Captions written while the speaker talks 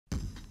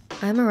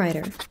I'm a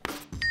writer.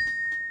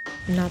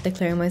 I'm not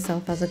declaring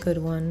myself as a good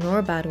one, nor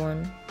a bad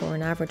one, or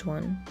an average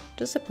one.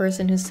 Just a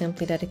person who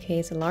simply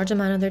dedicates a large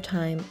amount of their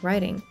time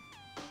writing.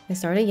 I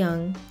started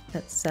young,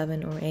 at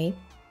 7 or 8,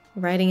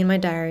 writing in my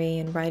diary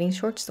and writing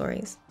short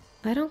stories.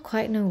 I don't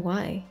quite know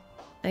why.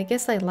 I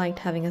guess I liked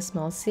having a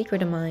small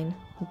secret of mine,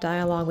 a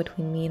dialogue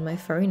between me and my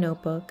furry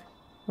notebook,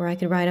 where I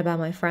could write about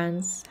my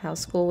friends, how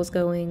school was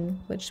going,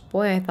 which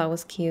boy I thought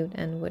was cute,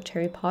 and which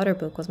Harry Potter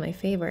book was my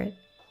favorite.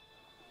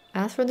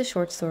 As for the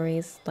short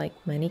stories, like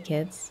many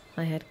kids,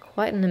 I had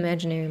quite an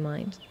imaginary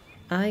mind.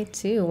 I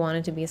too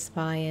wanted to be a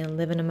spy and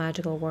live in a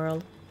magical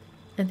world,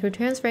 and through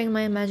transferring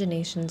my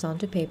imaginations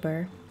onto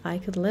paper, I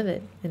could live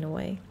it in a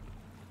way.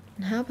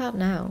 And how about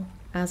now,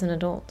 as an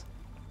adult?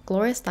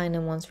 Gloria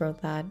Steinem once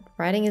wrote that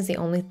writing is the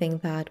only thing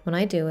that, when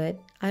I do it,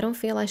 I don't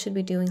feel I should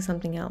be doing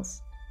something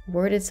else.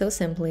 Worded so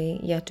simply,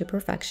 yet to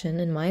perfection,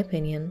 in my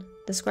opinion,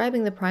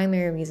 describing the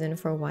primary reason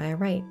for why I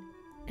write.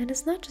 And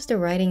it's not just the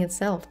writing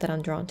itself that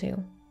I'm drawn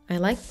to. I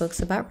like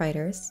books about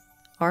writers,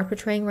 art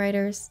portraying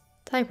writers,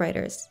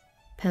 typewriters,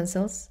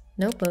 pencils,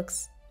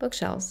 notebooks,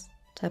 bookshelves,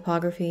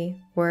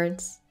 typography,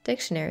 words,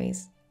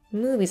 dictionaries,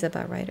 movies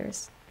about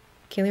writers,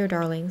 Kill Your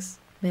Darlings,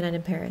 Midnight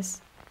in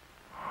Paris.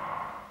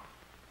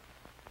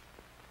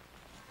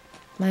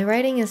 My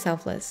writing is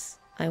selfless.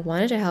 I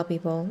wanted to help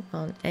people,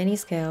 on any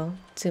scale,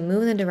 to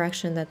move in the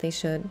direction that they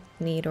should,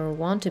 need, or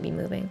want to be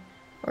moving,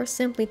 or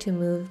simply to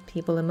move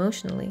people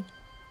emotionally.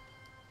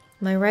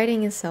 My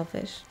writing is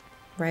selfish.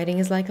 Writing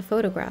is like a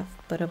photograph,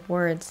 but of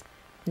words,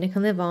 and it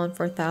can live on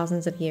for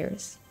thousands of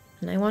years.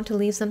 And I want to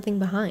leave something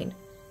behind.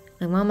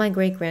 I want my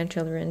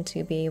great-grandchildren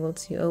to be able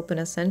to open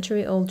a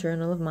century-old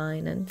journal of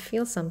mine and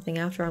feel something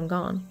after I'm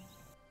gone.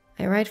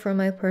 I write for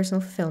my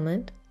personal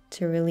fulfillment,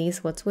 to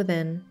release what's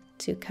within,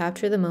 to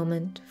capture the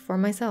moment for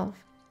myself.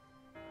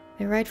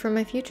 I write for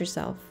my future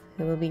self,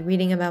 who will be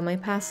reading about my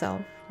past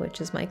self, which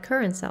is my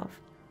current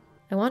self.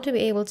 I want to be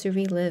able to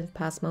relive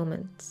past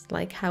moments,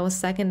 like how a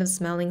second of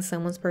smelling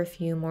someone's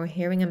perfume or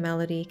hearing a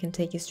melody can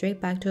take you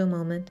straight back to a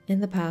moment in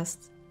the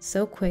past,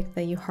 so quick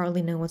that you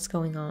hardly know what's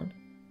going on.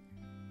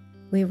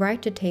 We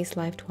write to taste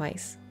life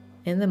twice,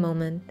 in the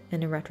moment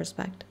and in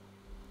retrospect.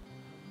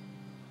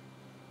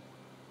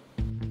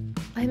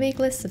 I make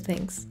lists of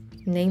things,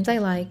 names I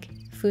like,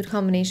 food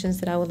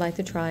combinations that I would like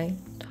to try,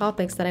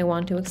 topics that I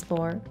want to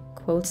explore,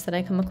 quotes that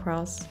I come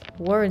across,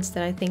 words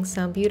that I think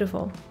sound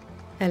beautiful.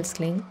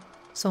 Älskling,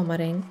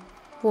 sommaräng,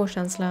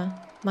 vårkänsla,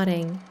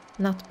 maräng,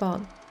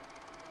 nattbad.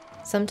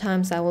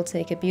 Sometimes I will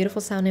take a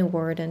beautiful sounding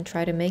word and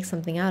try to make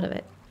something out of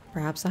it,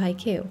 perhaps a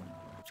haiku,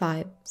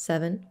 5,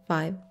 7,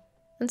 5.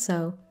 And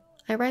so,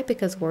 I write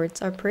because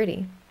words are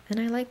pretty, and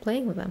I like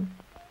playing with them.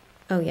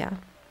 Oh yeah,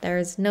 there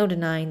is no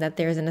denying that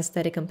there is an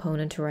aesthetic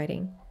component to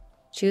writing.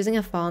 Choosing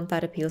a font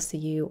that appeals to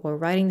you, or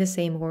writing the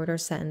same word or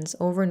sentence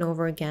over and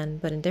over again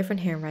but in different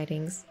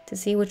handwritings to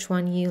see which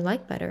one you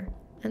like better.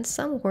 And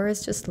some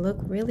words just look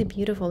really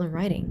beautiful in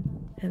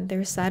writing, and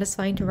they're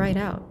satisfying to write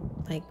out,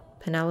 like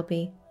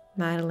Penelope,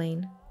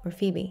 Madeleine, or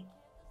Phoebe.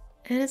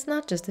 And it's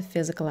not just the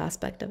physical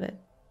aspect of it.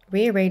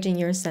 Rearranging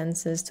your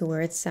sentences to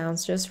where it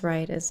sounds just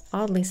right is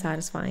oddly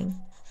satisfying.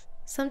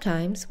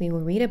 Sometimes we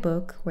will read a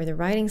book where the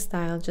writing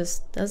style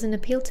just doesn't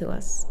appeal to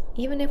us,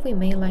 even if we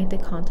may like the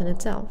content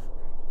itself,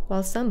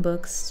 while some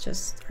books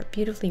just are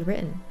beautifully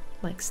written,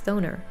 like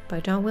Stoner by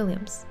John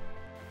Williams.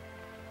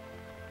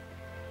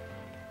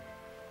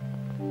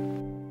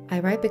 I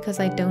write because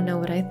I don't know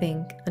what I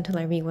think until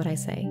I read what I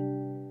say.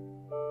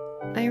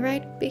 I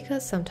write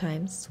because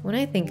sometimes, when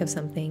I think of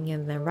something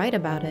and then write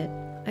about it,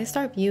 I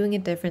start viewing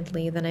it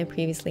differently than I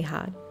previously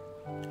had.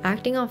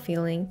 Acting on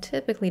feeling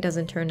typically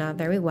doesn't turn out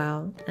very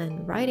well,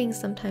 and writing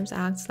sometimes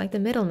acts like the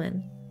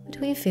middleman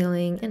between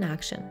feeling and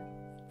action.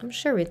 I'm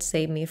sure it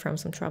saved me from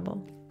some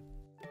trouble.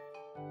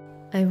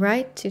 I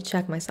write to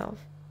check myself.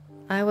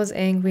 I was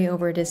angry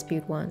over a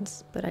dispute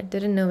once, but I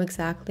didn't know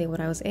exactly what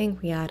I was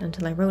angry at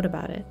until I wrote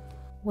about it.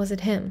 Was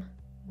it him?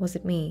 Was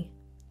it me?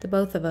 The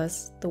both of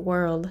us? The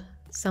world?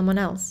 Someone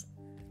else?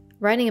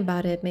 Writing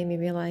about it made me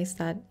realize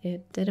that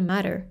it didn't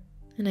matter,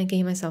 and I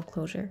gave myself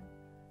closure.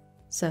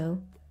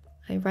 So,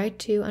 I write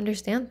to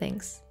understand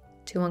things,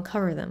 to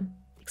uncover them,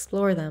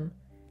 explore them,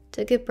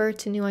 to give birth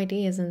to new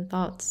ideas and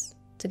thoughts,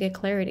 to get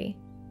clarity.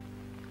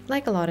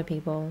 Like a lot of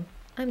people,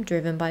 I'm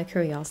driven by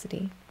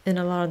curiosity in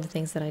a lot of the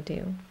things that I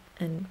do,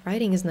 and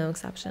writing is no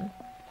exception.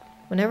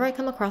 Whenever I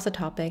come across a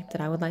topic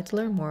that I would like to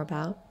learn more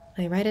about,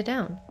 I write it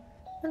down,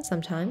 and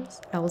sometimes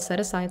I will set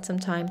aside some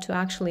time to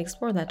actually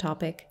explore that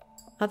topic.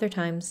 Other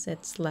times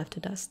it's left to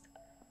dust.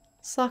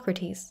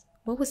 Socrates,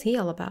 what was he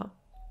all about?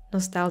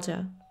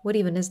 Nostalgia, what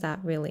even is that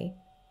really?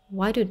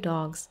 Why do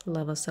dogs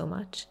love us so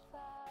much?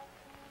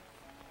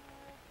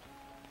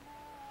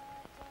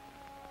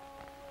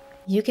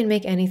 You can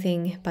make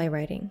anything by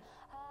writing.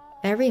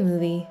 Every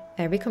movie,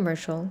 every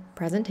commercial,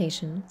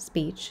 presentation,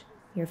 speech,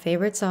 your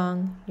favorite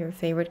song, your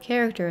favorite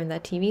character in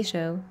that TV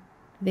show,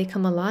 they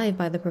come alive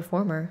by the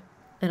performer,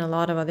 and a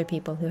lot of other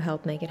people who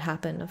helped make it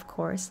happen, of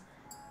course,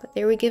 but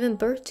they were given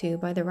birth to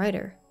by the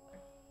writer,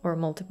 or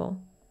multiple.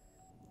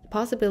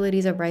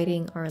 possibilities of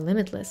writing are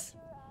limitless.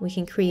 We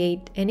can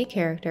create any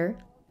character,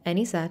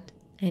 any set,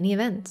 any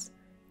events.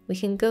 We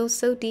can go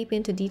so deep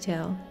into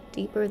detail,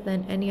 deeper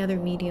than any other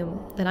medium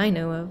that I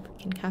know of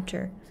can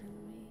capture.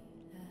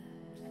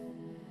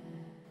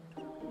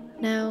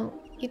 Now,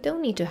 you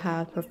don't need to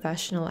have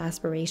professional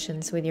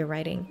aspirations with your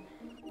writing.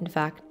 In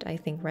fact, I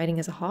think writing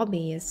as a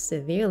hobby is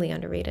severely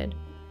underrated.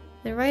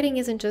 And writing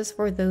isn't just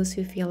for those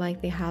who feel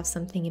like they have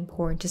something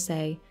important to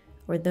say,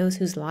 or those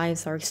whose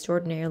lives are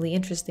extraordinarily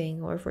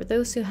interesting, or for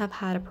those who have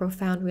had a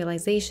profound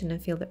realization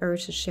and feel the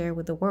urge to share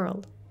with the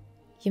world.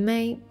 You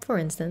may, for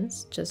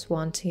instance, just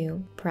want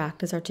to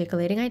practice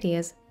articulating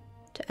ideas,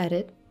 to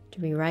edit, to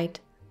rewrite,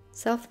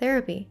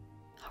 self-therapy,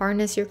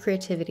 harness your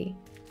creativity,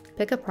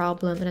 pick a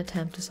problem and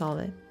attempt to solve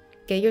it,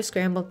 get your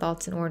scrambled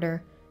thoughts in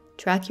order,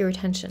 track your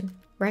attention,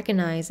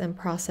 recognize and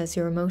process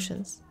your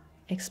emotions,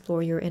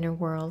 explore your inner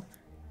world,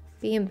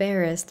 be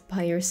embarrassed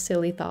by your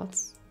silly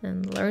thoughts,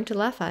 and learn to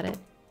laugh at it.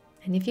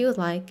 And if you would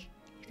like,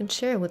 you can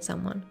share it with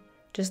someone,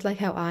 just like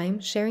how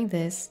I'm sharing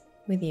this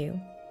with you.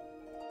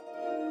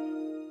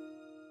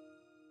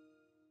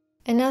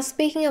 And now,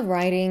 speaking of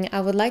writing,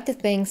 I would like to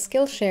thank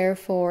Skillshare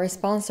for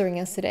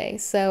sponsoring us today.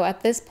 So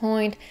at this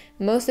point,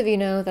 most of you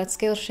know that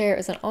Skillshare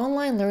is an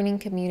online learning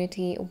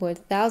community with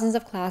thousands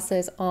of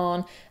classes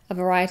on a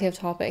variety of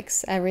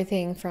topics,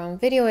 everything from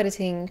video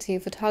editing to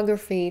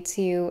photography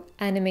to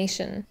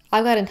animation.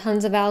 I've gotten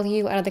tons of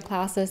value out of the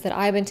classes that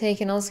I've been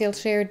taking on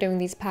Skillshare during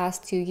these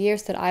past 2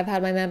 years that I've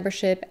had my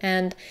membership,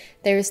 and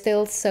there is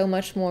still so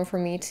much more for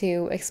me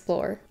to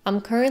explore.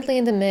 I'm currently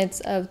in the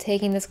midst of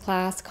taking this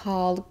class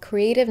called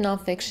Creative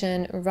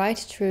Nonfiction,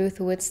 Write Truth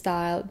with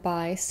Style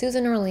by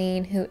Susan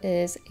Orlean, who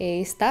is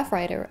a staff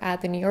writer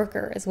at The New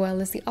Yorker, as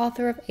well as the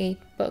author of 8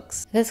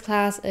 books. This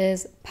class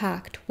is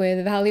packed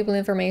with valuable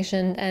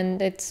information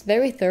and it's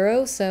very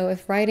thorough, so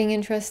if writing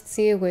interests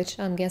you, which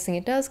I'm guessing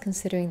it does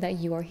considering that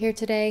you are here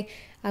today,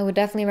 I would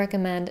definitely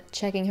recommend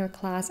checking her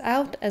class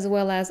out, as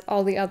well as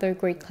all the other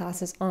great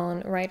classes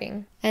on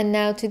writing. And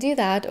now to do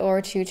that,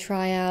 or to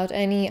try out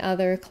any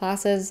other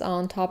classes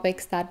on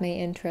topics that may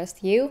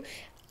interest you,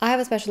 I have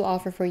a special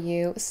offer for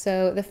you.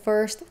 So the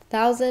first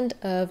 1,000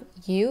 of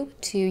you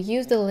to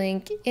use the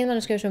link in my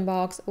description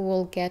box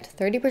will get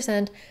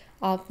 30%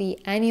 off the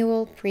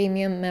annual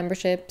premium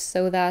membership,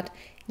 so that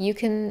you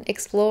can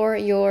explore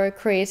your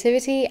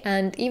creativity.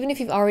 And even if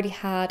you've already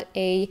had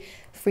a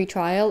free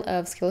trial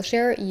of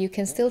Skillshare, you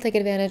can still take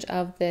advantage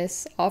of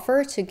this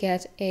offer to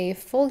get a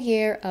full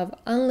year of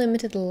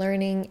unlimited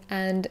learning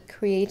and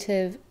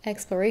creative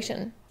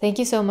exploration. Thank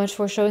you so much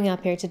for showing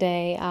up here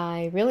today.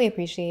 I really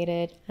appreciate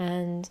it,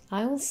 and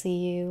I will see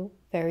you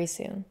very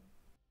soon.